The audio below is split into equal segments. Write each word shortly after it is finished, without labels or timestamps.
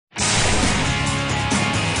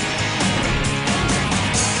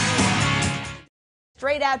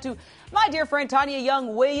straight out to my dear friend Tanya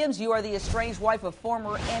Young-Williams. You are the estranged wife of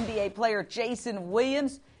former NBA player Jason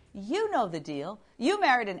Williams. You know the deal. You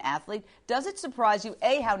married an athlete. Does it surprise you,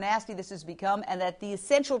 A, how nasty this has become, and that the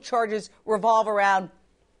essential charges revolve around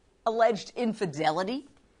alleged infidelity?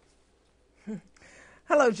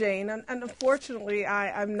 Hello, Jane. And unfortunately,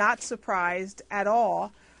 I'm not surprised at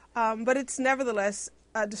all, but it's nevertheless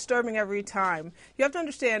disturbing every time. You have to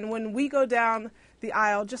understand, when we go down the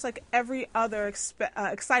aisle, just like every other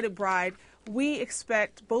excited bride, we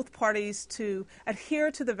expect both parties to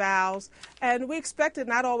adhere to the vows, and we expect it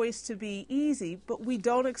not always to be easy, but we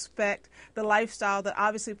don't expect the lifestyle that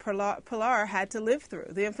obviously Pilar had to live through.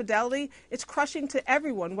 The infidelity, it's crushing to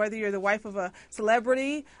everyone, whether you're the wife of a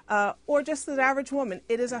celebrity or just an average woman.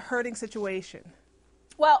 It is a hurting situation.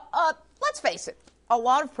 Well, let's face it. A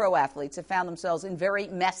lot of pro athletes have found themselves in very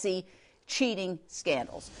messy, cheating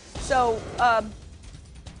scandals. So,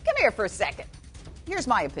 come here for a second. Here's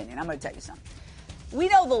my opinion. I'm going to tell you something. We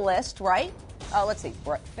know the list, right? Let's see.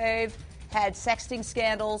 Brett Favre had sexting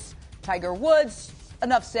scandals. Tiger Woods,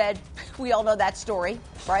 enough said. We all know that story,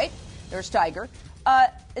 right? There's Tiger.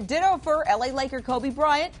 Ditto for L.A. Laker Kobe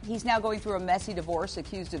Bryant. He's now going through a messy divorce,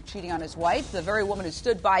 accused of cheating on his wife, the very woman who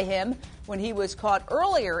stood by him when he was caught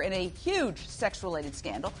earlier in a huge sex-related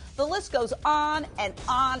scandal. The list goes on and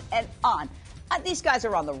on and on. These guys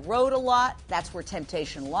are on the road a lot. That's where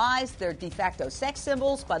temptation lies. They're de facto sex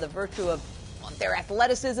symbols by the virtue of their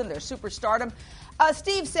athleticism, their superstardom.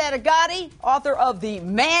 Steve Santagati, author of The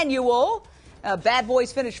Manual, Bad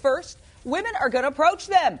Boys Finish First. Women are going to approach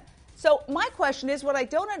them. So my question is, what I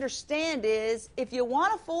don't understand is, if you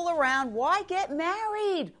want to fool around, why get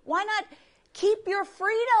married? Why not keep your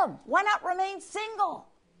freedom? Why not remain single?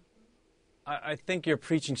 I think you're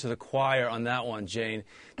preaching to the choir on that one, Jane.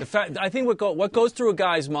 I think what goes through a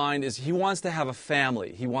guy's mind is he wants to have a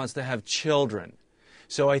family. He wants to have children.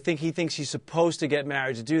 So I think he thinks he's supposed to get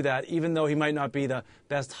married to do that, even though he might not be the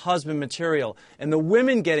best husband material. And the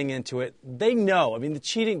women getting into it, they know. I mean,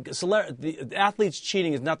 the athletes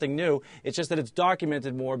cheating is nothing new. It's just that it's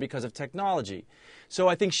documented more because of technology. So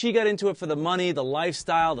I think she got into it for the money, the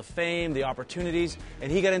lifestyle, the fame, the opportunities,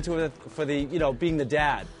 and he got into it for the, being the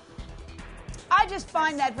dad. I just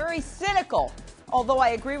find that very cynical, although I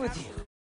agree with you.